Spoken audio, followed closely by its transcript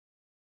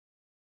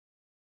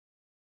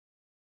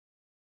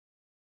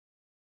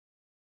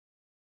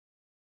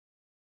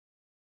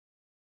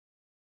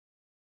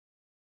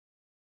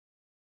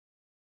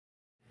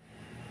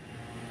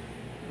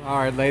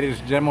Alright, ladies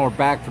and gentlemen, we're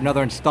back for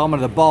another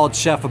installment of the Bald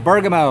Chef of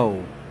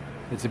Bergamo.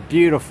 It's a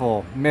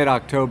beautiful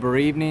mid-October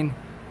evening,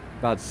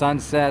 about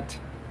sunset,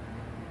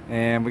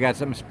 and we got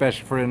something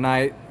special for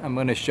tonight. I'm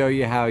going to show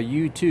you how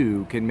you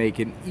too can make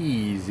an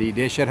easy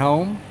dish at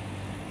home.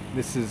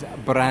 This is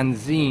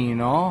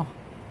Branzino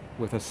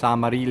with a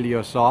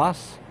Salmoriglio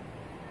sauce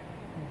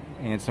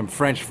and some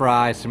French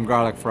fries, some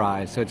garlic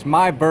fries. So it's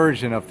my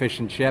version of fish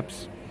and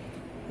chips.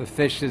 The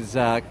fish is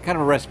kind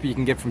of a recipe you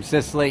can get from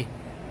Sicily.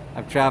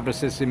 I've traveled to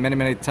Sicily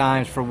many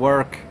times for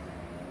work,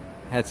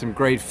 had some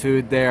great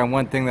food there, and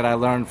one thing that I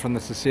learned from the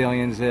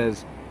Sicilians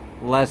is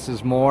less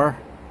is more.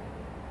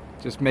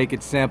 Just make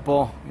it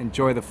simple,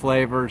 enjoy the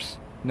flavors,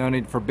 no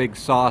need for big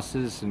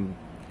sauces and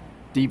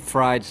deep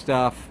fried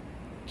stuff,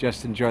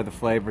 just enjoy the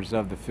flavors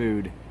of the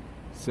food.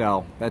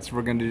 So that's what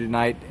we're going to do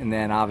tonight, and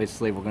then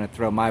obviously we're going to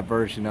throw my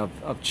version of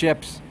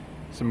chips,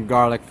 some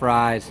garlic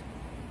fries.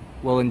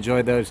 We'll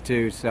enjoy those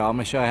too, so I'm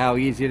going to show you how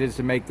easy it is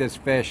to make this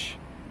fish.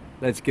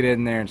 Let's get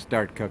in there and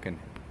start cooking.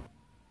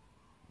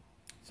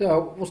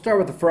 So we'll start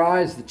with the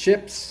fries, the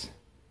chips.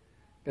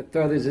 Got to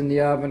throw these in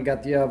the oven.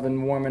 Got the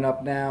oven warming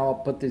up now. I'll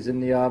put these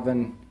in the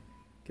oven,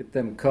 get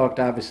them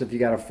cooked. Obviously, if you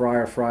got a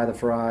fryer, fry the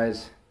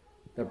fries.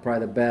 They're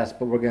probably the best,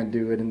 but we're going to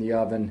do it in the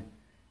oven.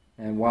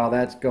 And while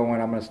that's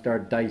going, I'm going to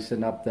start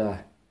dicing up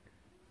and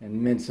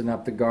mincing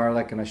up the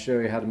garlic. And I'll show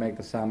you how to make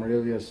the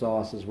Salmoriglio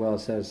sauce, as well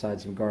as set aside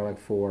some garlic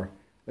for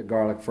the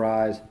garlic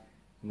fries.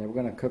 And then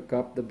we're going to cook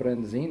up the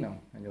Branzino,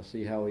 and you'll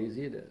see how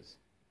easy it is.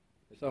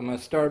 So I'm going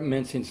to start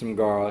mincing some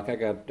garlic. I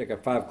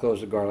got 5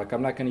 cloves of garlic.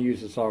 I'm not going to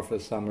use this all for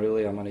the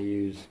Salmoriglio. I'm going to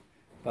use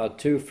about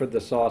 2 for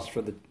the sauce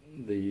for the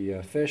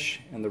fish,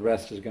 and the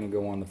rest is going to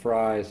go on the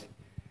fries.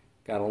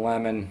 Got a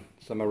lemon,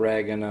 some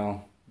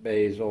oregano,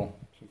 basil,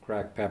 some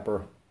cracked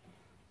pepper.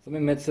 So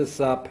let me mince this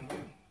up,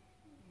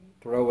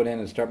 throw it in,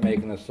 and start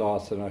making the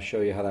sauce, and I'll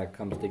show you how that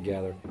comes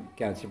together.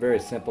 Again, it's a very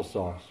simple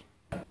sauce.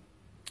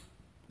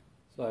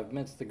 So I've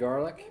minced the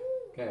garlic.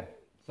 Okay,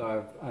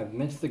 so I've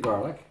minced the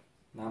garlic.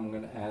 Now I'm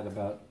going to add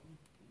about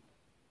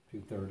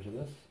 2/3 of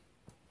this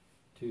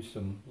to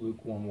some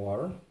lukewarm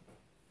water.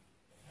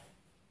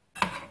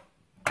 I'm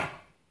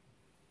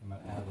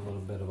going to add a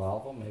little bit of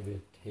olive oil, maybe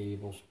a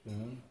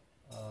tablespoon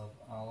of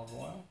olive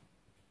oil.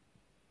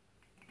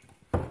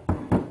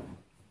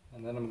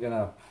 And then I'm going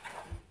to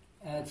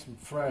add some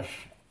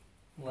fresh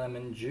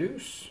lemon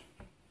juice.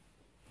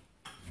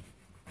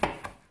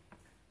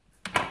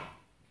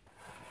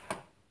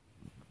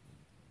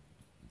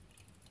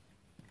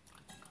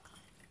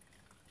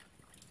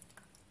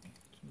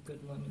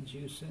 Good lemon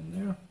juice in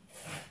there.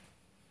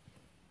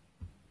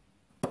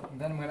 And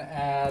then I'm going to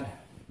add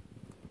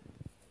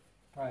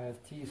probably a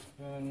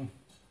teaspoon,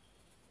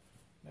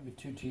 maybe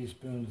 2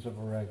 teaspoons of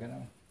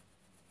oregano.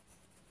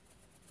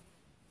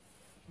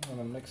 I'm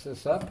going to mix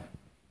this up.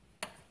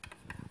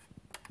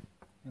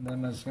 And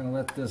then I'm just going to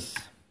let these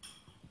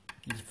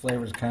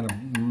flavors kind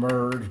of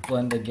merge,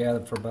 blend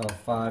together for about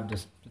 5 to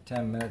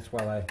 10 minutes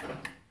while I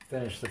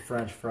finish the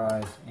French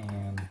fries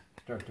and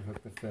start to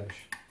cook the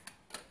fish.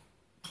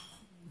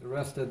 The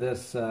rest of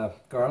this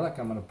garlic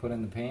I'm going to put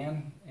in the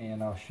pan,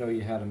 and I'll show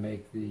you how to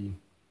make the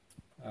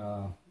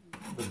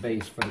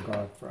base for the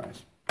garlic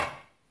fries.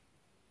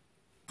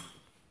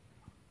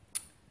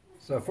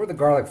 So for the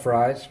garlic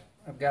fries,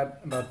 I've got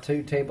about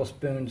 2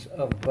 tablespoons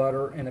of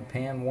butter in a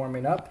pan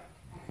warming up,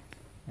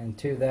 and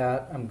to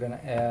that I'm going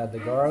to add the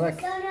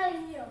garlic.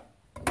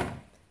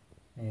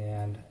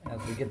 And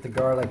as we get the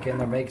garlic in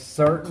there, make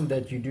certain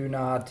that you do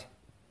not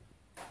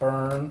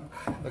burn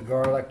the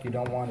garlic. You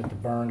don't want it to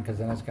burn, because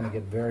then it's going to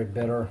get very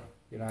bitter.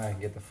 You're not going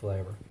to get the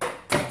flavor.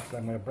 So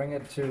I'm going to bring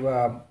it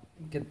to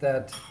get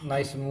that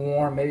nice and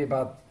warm, maybe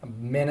about a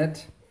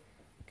minute.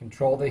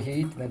 Control the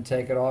heat, and then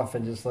take it off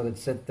and just let it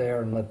sit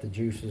there and let the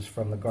juices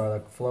from the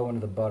garlic flow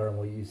into the butter, and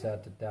we'll use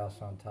that to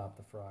douse on top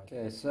of the fries.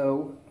 Okay,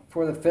 so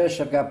for the fish,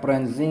 I've got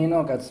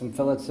Branzino, got some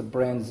fillets of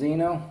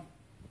Branzino.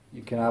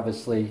 You can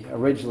obviously,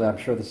 originally I'm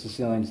sure the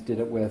Sicilians did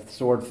it with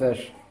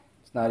swordfish.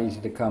 It's not easy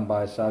to come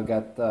by, so I've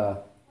got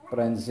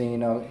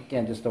Branzino,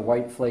 again, just a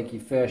white flaky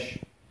fish,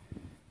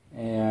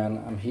 and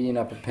I'm heating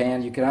up a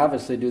pan. You can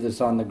obviously do this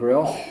on the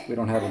grill. We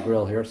don't have a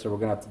grill here, so we're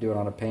going to have to do it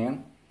on a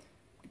pan.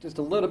 Just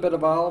a little bit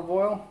of olive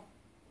oil.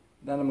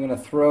 Then I'm going to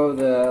throw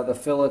the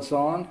fillets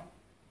on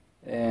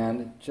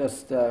and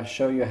just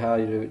show you how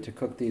to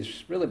cook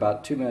these, really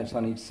about 2 minutes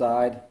on each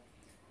side.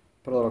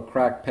 Put a little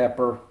cracked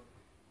pepper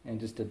and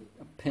just a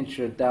pinch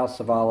or a douse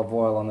of olive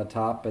oil on the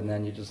top, and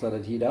then you just let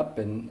it heat up,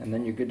 and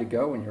then you're good to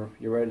go, and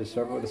you're ready to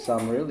serve it with a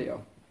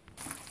Salmoriglio.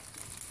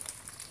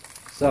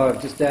 So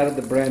I've just added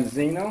the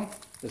Branzino,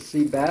 the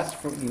Seabass,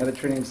 from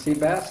Mediterranean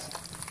Seabass.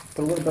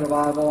 Put a little bit of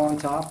olive oil on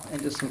top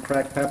and just some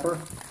cracked pepper.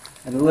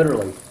 And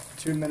literally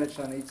 2 minutes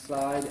on each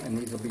side, and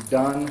these will be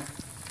done.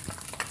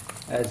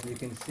 As you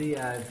can see,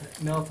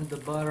 I've melted the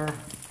butter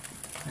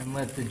and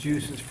let the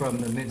juices from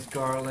the minced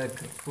garlic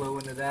flow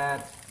into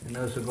that. And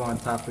those will go on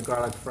top of the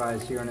garlic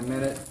fries here in a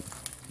minute.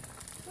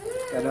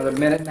 Got another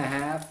minute and a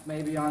half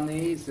maybe on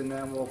these, and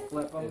then we'll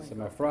flip them. Okay, so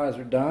my fries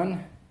are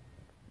done.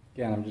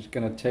 Again, I'm just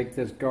going to take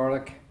this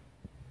garlic,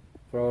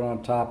 Throw it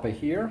on top of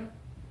here.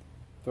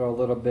 Throw a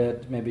little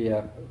bit, maybe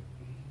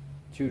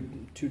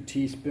two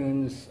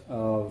teaspoons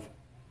of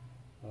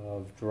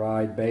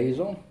dried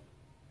basil.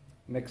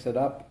 Mix it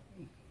up,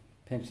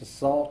 pinch of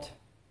salt,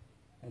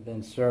 and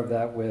then serve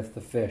that with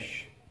the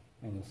fish.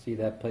 And you'll see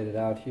that plated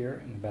out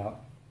here in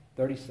about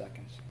 30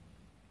 seconds.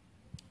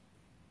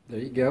 There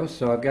you go.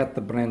 So I've got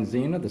the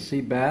Branzino, the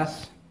sea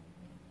bass.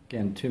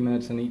 Again, 2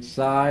 minutes on each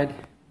side.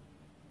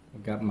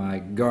 I've got my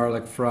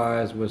garlic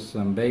fries with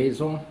some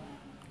basil.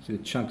 See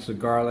the chunks of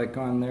garlic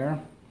on there.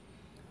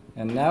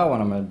 And now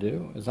what I'm going to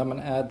do is I'm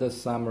going to add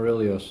this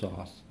Salmoriglio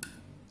sauce.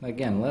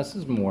 Again, less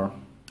is more.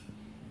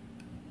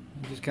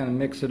 Just kind of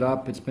mix it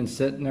up. It's been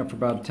sitting there for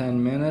about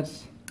 10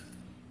 minutes.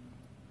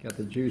 Got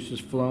the juices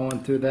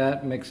flowing through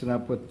that. Mix it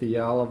up with the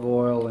olive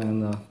oil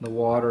and the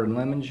water and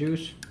lemon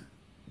juice.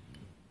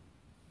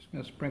 Just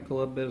going to sprinkle a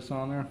little bit of this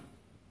on there.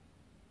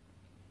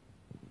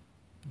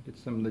 Get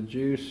some of the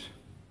juice.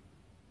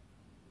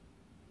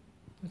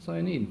 That's all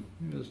you need.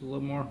 Maybe just a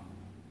little more.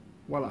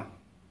 Voila.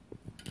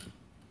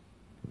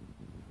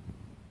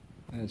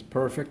 And it's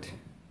perfect.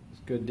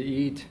 It's good to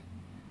eat.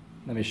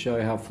 Let me show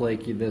you how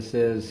flaky this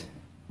is.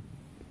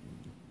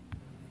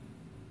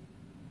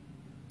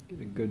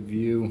 Get a good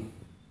view.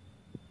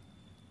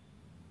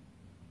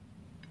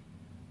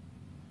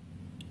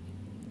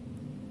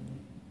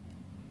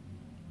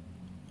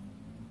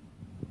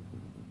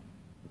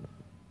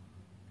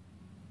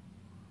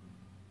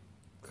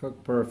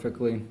 Cooked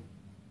perfectly.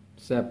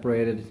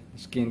 Separated. The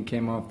skin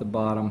came off the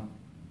bottom.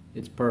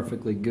 It's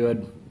perfectly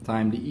good.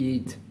 Time to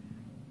eat.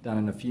 Done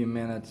in a few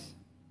minutes.